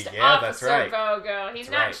 He's just Officer Bogo. He's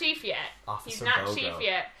not chief yet. He's not chief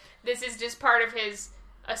yet. This is just part of his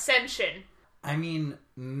ascension. I mean,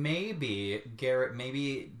 maybe Garrett.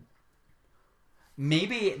 Maybe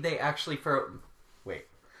they actually Wait.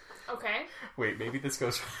 Okay. Wait. Maybe this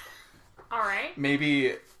goes. All right.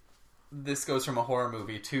 Maybe this goes from a horror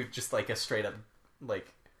movie to just like a straight up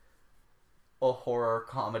like a horror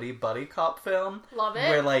comedy buddy cop film. Love it.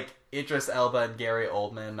 Where like Idris Elba and Gary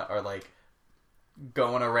Oldman are like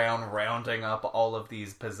going around rounding up all of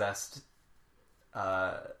these possessed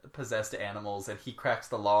animals, and he cracks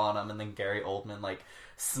the law on them, and then Gary Oldman like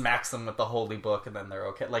smacks them with the holy book, and then they're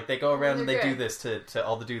okay. Like they go around and they do this to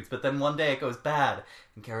all the dudes, but then one day it goes bad,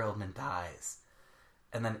 and Gary Oldman dies,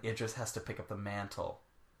 and then Idris has to pick up the mantle.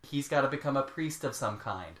 He's got to become a priest of some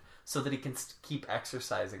kind so that he can keep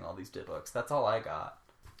exercising all these dibooks. That's all I got.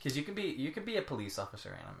 Because you can be a police officer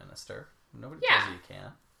and a minister. Nobody tells you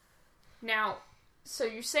can't. Now, so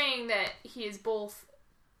you're saying that he is both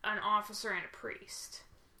an officer and a priest.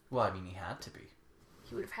 Well, I mean, he had to be.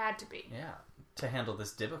 He would have had to be. Yeah, to handle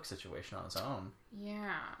this Dybbuk situation on his own.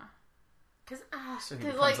 Yeah. So he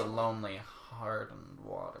becomes a lonely, hardened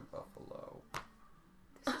water buffalo.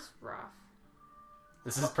 This is rough.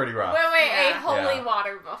 This is pretty rough. Wait, Yeah. a holy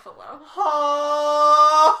water buffalo.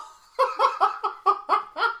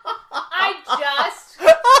 I just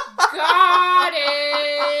got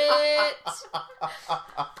it.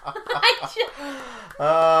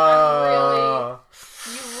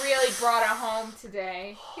 You really brought it home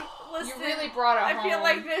today. Listen, You really brought it home. I feel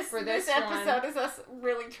like this one. episode is us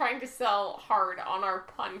really trying to sell hard on our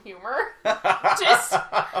pun humor. Just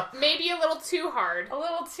maybe a little too hard. A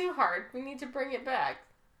little too hard. We need to bring it back.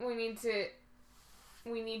 We need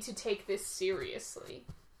to take this seriously.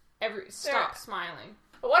 Stop smiling.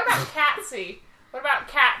 But what about Catsy? What about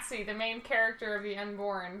Catsy, the main character of the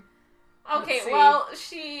Unborn? Okay, Let's see. well,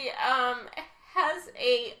 she has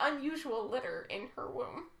a unusual litter in her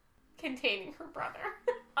womb containing her brother.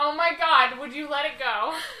 Oh my god, would you let it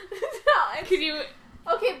go? No, Could you...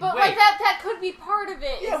 okay, but Wait. like that could be part of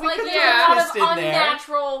it. Yeah, It's we like could there's throw a a lot twist of in there.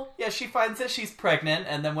 unnatural. Yeah, she finds that she's pregnant,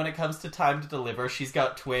 and then when it comes to time to deliver, she's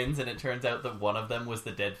got twins, and it turns out that one of them was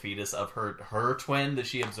the dead fetus of her twin that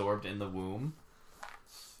she absorbed in the womb.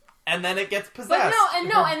 And then it gets possessed. and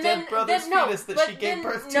Her then- dead brother's then no, fetus that but she gave then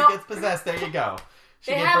birth to no. gets possessed. There you go.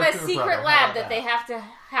 She They gave have birth a to her secret brother. How lab about that they have to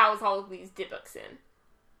house all of these Dybbuk's in.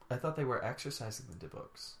 I thought they were exercising the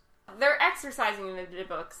Dybbuk's. They're exercising in the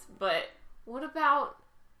Dybbuk's, but what about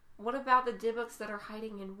the Dybbuk's that are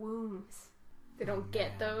hiding in wombs? They don't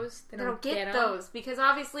get those? They don't get those because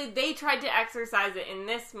obviously they tried to exercise it in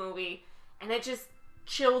this movie, and it just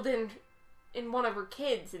chilled in one of her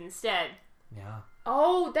kids instead. Yeah.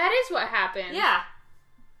 Oh, that is what happened. Yeah,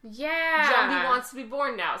 Yeah. Jumby wants to be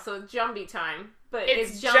born now, so it's Jumby time. But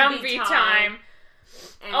It's Jumby Jumby time.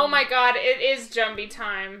 And Oh my god, it is Jumby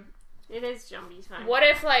time. it is Jumby time. What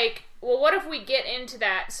if, what if we get into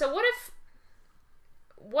that? So what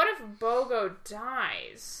if Bogo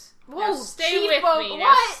dies? Whoa, Now stay Chief with Bogo- me. Now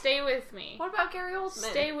what? stay with me. What about Gary Oldman?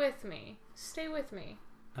 Stay with me. Stay with me.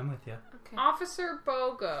 I'm with you. Okay. Officer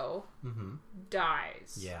Bogo Mm-hmm.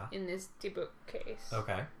 dies. Yeah. In this Dybbuk case.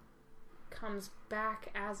 Okay. Comes back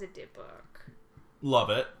as a Dybbuk. Love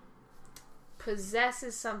it.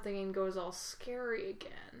 Possesses something and goes all scary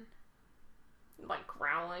again. Like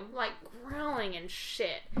growling. Like growling and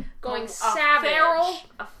shit. Going A savage.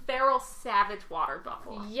 A feral savage water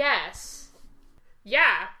buffalo. Yes.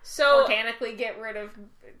 Yeah. So Organically get rid of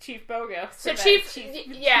Chief Bogo. So that Chief,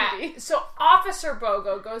 Judy- so Officer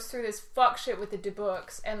Bogo goes through this fuck shit with the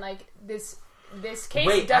Dybbuk's, and like this this case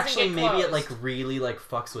Wait, doesn't actually, get closed. maybe it like really like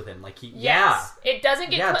fucks with him. Like he, Yes, it doesn't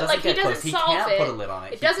get it doesn't like get he doesn't closed. solve He can't it. put a lid on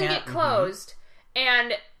it. It He doesn't can't- get closed,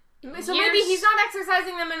 and So maybe he's not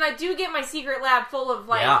exercising them, and I do get my secret lab full of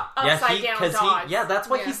like upside down dogs.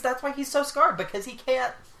 That's why he's so scarred, because he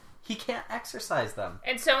can't exercise them.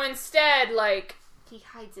 And so instead, like he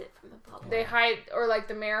hides it from the public. they hide, or like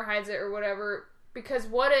the mayor hides it, or whatever. Because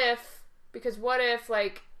what if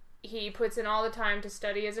like he puts in all the time to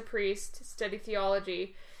study as a priest, study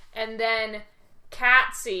theology, and then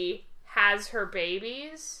Catsy has her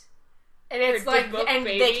babies, and it's her like, book and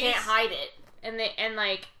babies, they can't hide it, and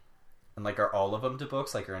are all of them to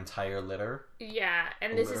books, like her entire litter? Yeah,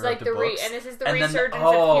 and A this is litter like of the books? and this is the And then resurgence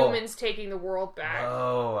of humans taking the world back.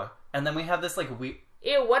 Oh, and then we have this like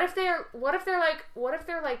Ew, what if they're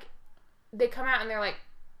like they come out and they're like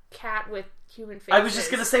cat with human faces? I was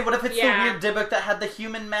just gonna say, what if it's the Yeah. weird Dybbuk that had the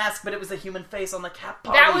human mask, but it was a human face on the cat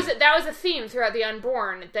body? That was a theme throughout the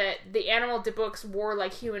Unborn, that the animal Dybbuk's wore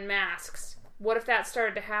like human masks. What if that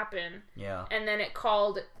started to happen? Yeah. And then it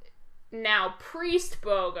called now Priest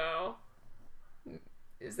Bogo.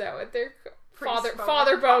 Is that what they're Father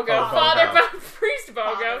Bogo. Priest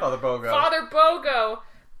Bogo. Father Bogo. Father Bogo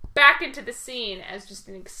back into the scene as just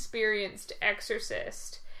an experienced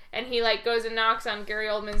exorcist. And he like goes and knocks on Gary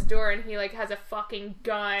Oldman's door, and he like has a fucking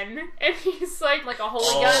gun, and he's like a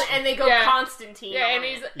holy gun, and they go Constantine. Yeah, and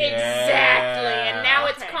he's exactly, and now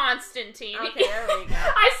it's Constantine. Okay, there we go.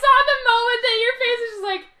 I saw the moment that your face was just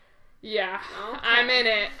like, yeah, okay. I'm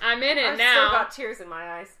in it I've now. still got tears in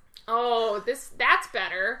my eyes. Oh, that's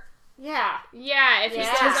better. Yeah. Yeah, if he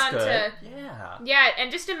goes on to... Yeah. Yeah,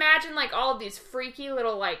 and just imagine, like, all of these freaky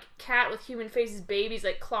little, like, cat with human faces babies,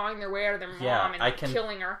 like, clawing their way out of their mom and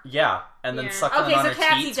killing her. Yeah, and then sucking on her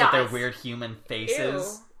Cassie teats dies. with their weird human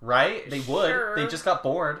faces. Ew. Right? They would. Sure. They just got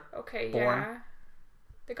bored. Okay, Born. yeah.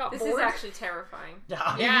 They got This bored. is actually terrifying. Yeah,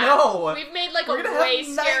 I Yeah. know. We've made, like, We're a gonna have way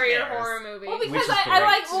scarier nightmares. horror movie. Well, Which because is I great.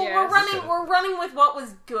 like, well, Yes. we're running with what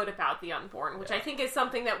was good about the Unborn, which I think is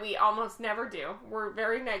something that we almost never do. We're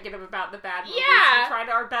very negative about the bad movies. Yeah. We tried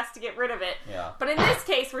our best to get rid of it. Yeah. But in this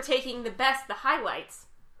case, we're taking the highlights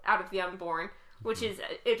out of the Unborn, which is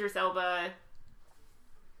Idris Elba.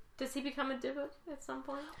 Does he become a Dybbuk at some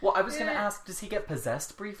point? Well, I was going to ask, does he get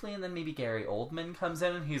possessed briefly, and then maybe Gary Oldman comes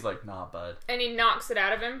in and he's like, nah, bud. And he knocks it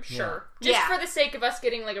out of him? Sure. Just for the sake of us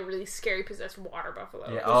getting, like, a really scary possessed water buffalo.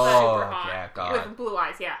 Yeah. Who's Oh, super hot. yeah, God. With blue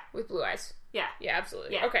eyes, yeah. With blue eyes. Yeah. Yeah,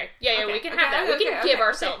 absolutely. Yeah. Okay. Yeah, Okay, we can okay, have that. We okay, can give okay,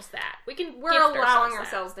 ourselves that. We can We're gift allowing that.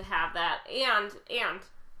 ourselves to have that. And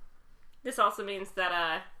this also means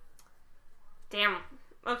that, damn.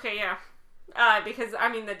 Okay, yeah. Because, I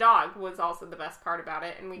mean, the dog was also the best part about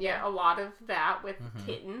it, and we get a lot of that with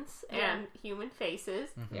kittens and human faces.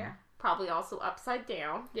 Mm-hmm. Yeah. Probably also upside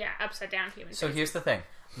down. Yeah, upside down human So faces. here's the thing.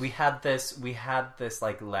 We had this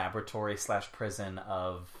like laboratory / prison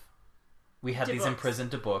of... We had these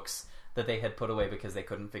imprisoned books that they had put away because they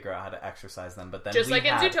couldn't figure out how to exercise them. But then Just like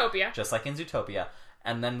in Zootopia. Just like in Zootopia.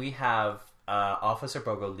 And then we have Officer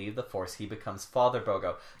Bogo leave the force. He becomes Father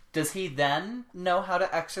Bogo. Does he then know how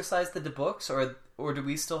to exercise the Dybbuk's, or do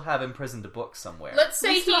we still have imprisoned Dybbuk somewhere? Let's say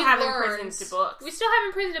We still he have learns. imprisoned Dybbuk's. We still have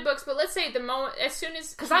imprisoned Dybbuk's, but let's say the moment, as soon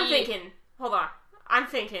as Because I'm thinking... Hold on. I'm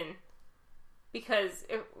thinking... Because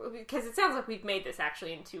it sounds like we've made this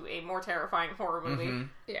actually into a more terrifying horror movie. Mm-hmm.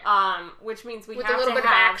 Yeah. Which means we with have a little to bit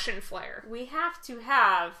have... of action flair. We have to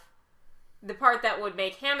have the part that would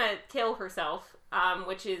make Hannah kill herself,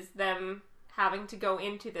 which is them having to go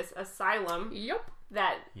into this asylum Yep.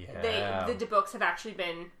 that the Dybbuk's have actually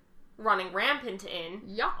been running rampant in.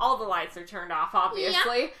 Yep. All the lights are turned off,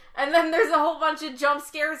 obviously. Yep. And then there's a whole bunch of jump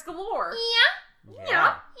scares galore.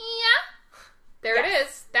 Yeah. There it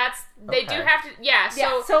is. They do have to. Yeah.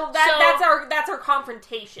 So that's our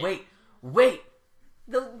confrontation. Wait.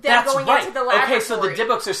 Them That's going right. into the laboratory. Okay, so the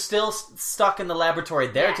Dybbuk's are still stuck in the laboratory.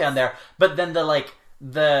 They're down there, but then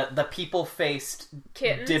the people-faced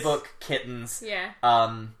kittens. Dybbuk kittens. Yeah.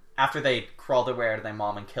 After they crawl their way out of their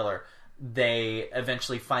mom and kill her, they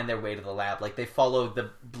eventually find their way to the lab. Like, they follow the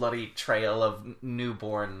bloody trail of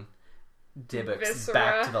newborn Dybbuk's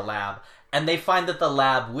back to the lab. And they find that the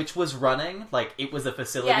lab, which was running, like, it was a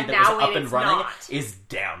facility that was up and running, is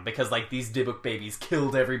down. Because, like, these Dybbuk babies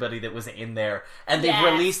killed everybody that was in there. And they've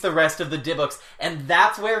released the rest of the Dybbuk's. And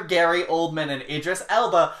that's where Gary Oldman and Idris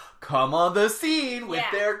Elba come on the scene with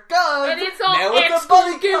their guns. And it's all now X,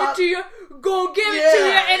 gonna give it to you. Go give it to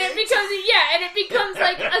you. And it becomes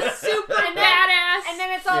like a super badass. And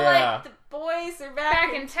then it's all like, the boys are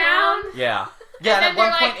back in town. Yeah. Yeah, and then at one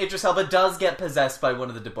they're point, like, Idris Elba does get possessed by one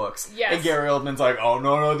of the books. Yes. And Gary Oldman's like, oh,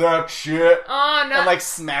 no, that shit. oh no. And, like,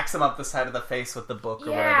 smacks him up the side of the face with the book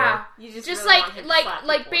or yeah. whatever. You Just really want him to slap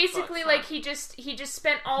like people with basically books, like huh? he just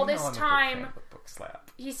spent all You know this I'm a big time. fan of a book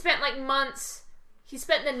slap. He spent like months. He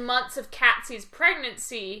spent the months of Catsy's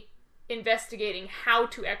pregnancy investigating how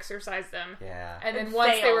to exercise them. Yeah. And then And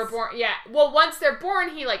once they were fails. born, yeah. Well, once they're born,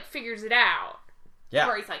 he like figures it out. Yeah.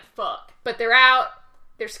 Where he's like, fuck. But they're out.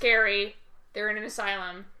 They're scary. They're in an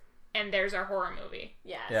asylum, and there's our horror movie.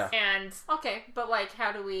 Yes. Yeah. And Okay, but like,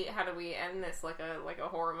 how do we end this like a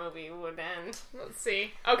horror movie would end? let's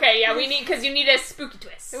see. Okay, yeah, we need because you need a spooky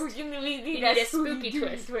twist. We need need a spooky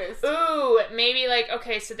twist. Ooh, maybe like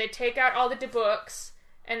okay, so they take out all the books,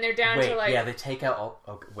 and they're down Wait, to like. yeah, they take out all...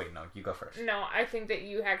 Oh, wait, no, you go first. No, I think that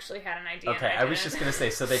you actually had an idea. Okay, and I was didn't. just gonna say,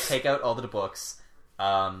 so they take out all the books.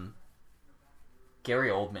 Gary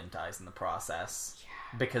Oldman dies in the process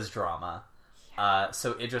because drama.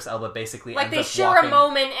 So Idris Elba basically Like ends they up share walking, a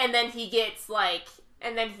moment, and then he gets like,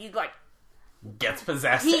 and then he like gets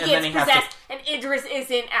possessed, he and gets then he has possessed, to. and Idris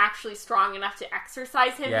isn't actually strong enough to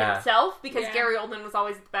exercise him Yeah. himself because Yeah. Gary Oldman was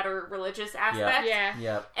always the better religious aspect. Yeah.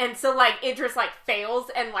 Yep. And so like Idris like fails,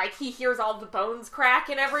 and like he hears all the bones crack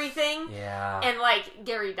and everything, Yeah. and like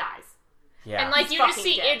Gary dies. Yeah. And like He's you just fucking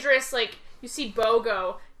see dead. Idris, like you see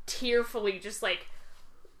Bogo tearfully, just like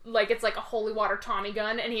it's like a holy water Tommy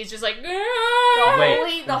gun, and he's just like, The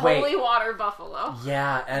Wait, holy water buffalo.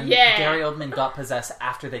 yeah, and Yeah. Gary Oldman got possessed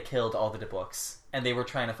after they killed all the books, and they were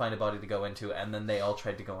trying to find a body to go into, and then they all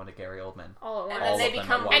tried to go into Gary Oldman. all at And once. then All they of them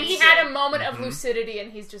become at once. And he had a moment of lucidity,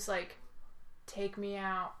 and he's just like, "Take me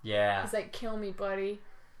out." Yeah. He's like, "Kill me, buddy.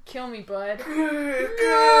 Kill me, bud."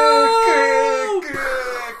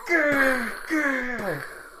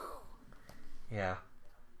 Yeah.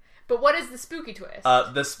 But what is the spooky twist?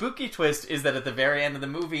 The spooky twist is that at the very end of the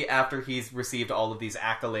movie, after he's received all of these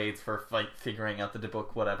accolades for like figuring out the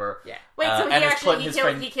book, whatever. Yeah. Wait, so he and has actually put his kills,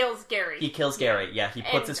 friend- he kills Gary. He kills Gary. Yeah, he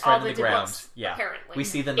puts And his friend all in the the ground. books, Yeah, apparently. we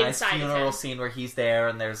see the nice Inside of funeral him. scene where he's there,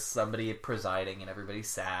 and there's somebody presiding, and everybody's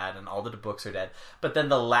sad, and all the books are dead. But then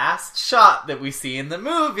the last shot that we see in the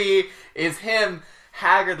movie is him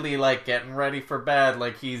haggardly like getting ready for bed,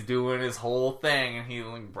 like he's doing his whole thing, and he's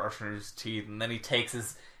like brushing his teeth, and then he takes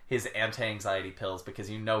his anti-anxiety pills because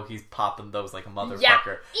you know he's popping those like a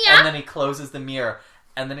motherfucker. Yeah. And then he closes the mirror,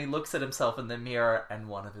 and then he looks at himself in the mirror, and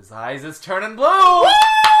one of his eyes is turning blue.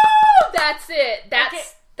 That's it. That's Okay.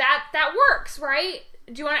 that works, right?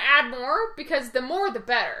 Do you want to add more? Because the more, the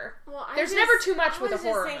better. Well, There's never too much with a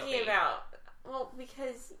horror I was just thinking movie. about, well,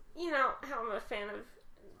 because, you know, how I'm a fan of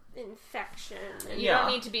infection. And You Yeah.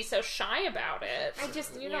 don't need to be so shy about it.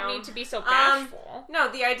 You don't need to be so bashful. No,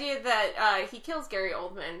 the idea that he kills Gary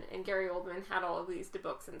Oldman, and Gary Oldman had all of these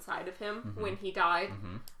books inside of him when he died.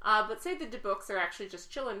 But say the books are actually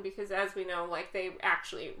just chilling because, as we know, like they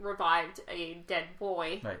actually revived a dead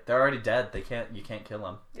boy. Right, they're already dead. You can't kill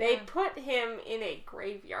them. They put him in a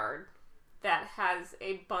graveyard that has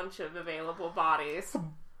a bunch of available bodies.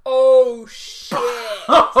 Oh shit!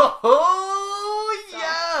 Oh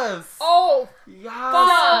yes! Oh, Yes!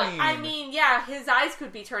 I mean, yeah, his eyes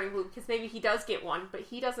could be turning blue because maybe he does get one, but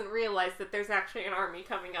he doesn't realize that there's actually an army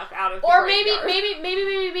coming up out of the or graveyard.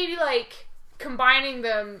 maybe like combining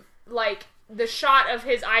them, like the shot of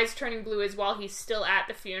his eyes turning blue is while he's still at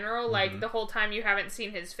the funeral. Like the whole time you haven't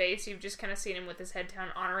seen his face, you've just kind of seen him with his head down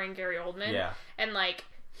honoring Gary Oldman. Yeah. And like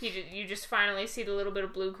you just finally see the little bit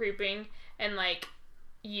of blue creeping, and like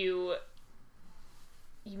you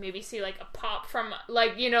maybe see like a pop from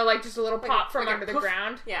like like just a little pop from like a under the poof.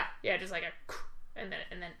 ground. Yeah. Yeah, just like a and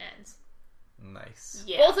then ends. Nice.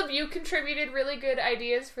 Yeah. Both of you contributed really good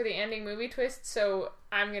ideas for the ending movie twist, so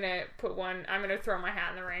I'm gonna throw my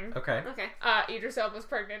hat in the ring. Okay. Okay. Idris Elba's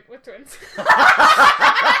pregnant with twins.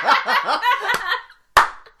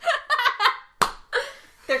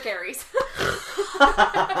 They're Gary's.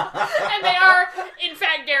 And they are, in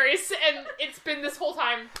fact, Gary's, and it's been this whole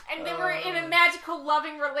time. And they were in a magical,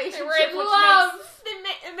 loving relationship. They were in which love.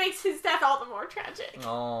 It makes his death all the more tragic.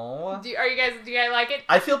 Oh. Do you guys like it?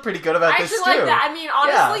 I feel pretty good about I this actually too. like that. I mean,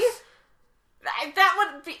 honestly, Yeah.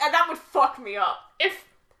 that would fuck me up. If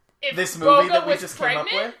This movie Boga that we was just pregnant,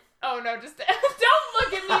 came up with? oh no, just don't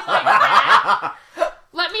look at me like that.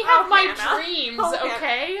 Let me have my Hannah. dreams, Oh, Hannah.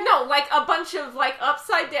 okay? No, like a bunch of like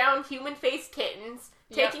upside down human-faced kittens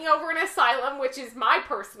Yep. taking over an asylum, which is my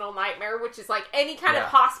personal nightmare, which is like any kind of Yeah.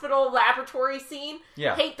 hospital laboratory scene.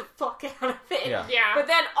 Yeah. Hate the fuck out of it. Yeah. Yeah. But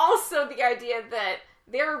then also the idea that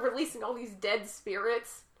they're releasing all these dead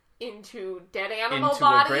spirits into dead animal Into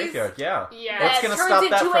bodies. a graveyard, yeah. Yeah. What's That gonna turns stop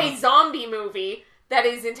that into from... a zombie movie that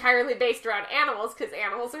is entirely based around animals because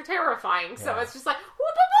animals are terrifying. So Yeah. it's just like, whoop,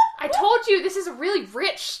 whoop, whoop, I whoop. told you this is a really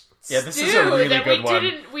rich Yeah, this stew is a really that good one.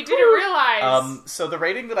 we didn't realize. So the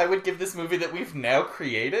rating that I would give this movie that we've now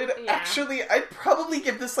created, Yeah. actually, I'd probably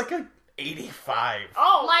give this like a 85.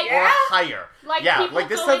 Oh, Like- Or yeah. higher. Like, yeah, people like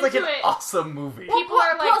this go sounds like an into it- awesome movie. People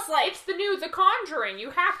are like, plus, like- it's the new The Conjuring.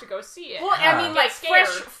 You have to go see it. Well, Yeah. I mean, Get like scared.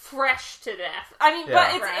 fresh to death. I mean, Yeah.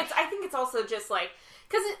 but Fresh. it's. I think it's also just like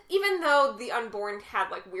because even though the Unborn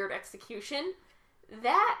had like weird execution,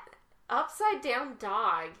 that upside down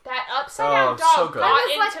dog. That upside down dog so good. got I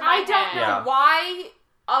was into like, my I don't head. know Yeah. why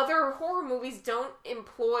other horror movies don't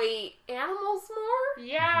employ animals more.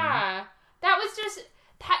 Yeah. That was just...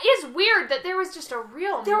 That is weird that there was just a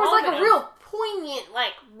real There was like moment a of real poignant,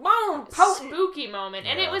 like potent. spooky moment.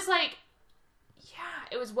 And Yeah. it was like... Yeah,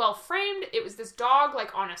 it was well framed. It was this dog,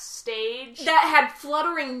 like, on a stage. That had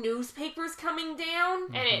fluttering newspapers coming down.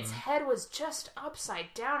 And its head was just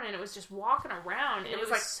upside down, and it was just walking around. And It was,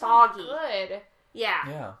 was like, so foggy. good. Yeah.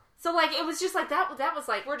 Yeah. So like it was just like that. That was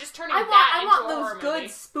like We're just turning I that want into a horror those good movie.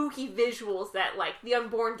 spooky visuals that like the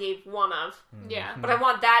Unborn gave one of, Yeah. but I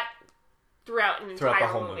want that throughout an Throughout entire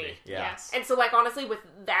the whole movie. Yeah. Yes. And so like honestly, with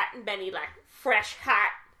that many like fresh,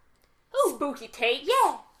 hot, spooky takes,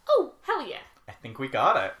 Yeah. oh hell yeah, I think we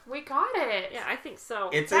got it. We got it. yeah, I think so.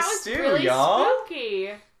 It's That a was stew, really y'all.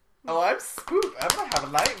 spooky. Oh, I'm spooked. I'm gonna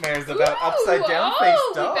have nightmares about upside down Ooh, face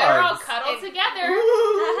we dogs. better all cuddle together.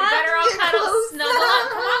 We better all Get cuddle, closer. snuggle up.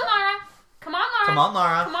 Come on, Laura. Come on, Laura. Come on,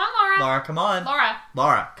 Laura. Come on, Laura. Laura, come on. Laura,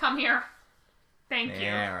 Laura. come here. Thank you.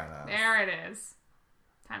 There it is. There it is.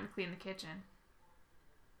 Time to clean the kitchen.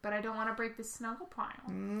 But I don't want to break the snuggle pile.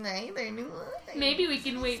 Maybe we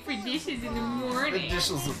can wait for dishes in the The morning.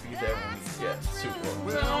 dishes will be there when we get to them.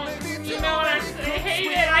 No, you know what? I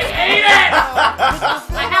hate it. I hate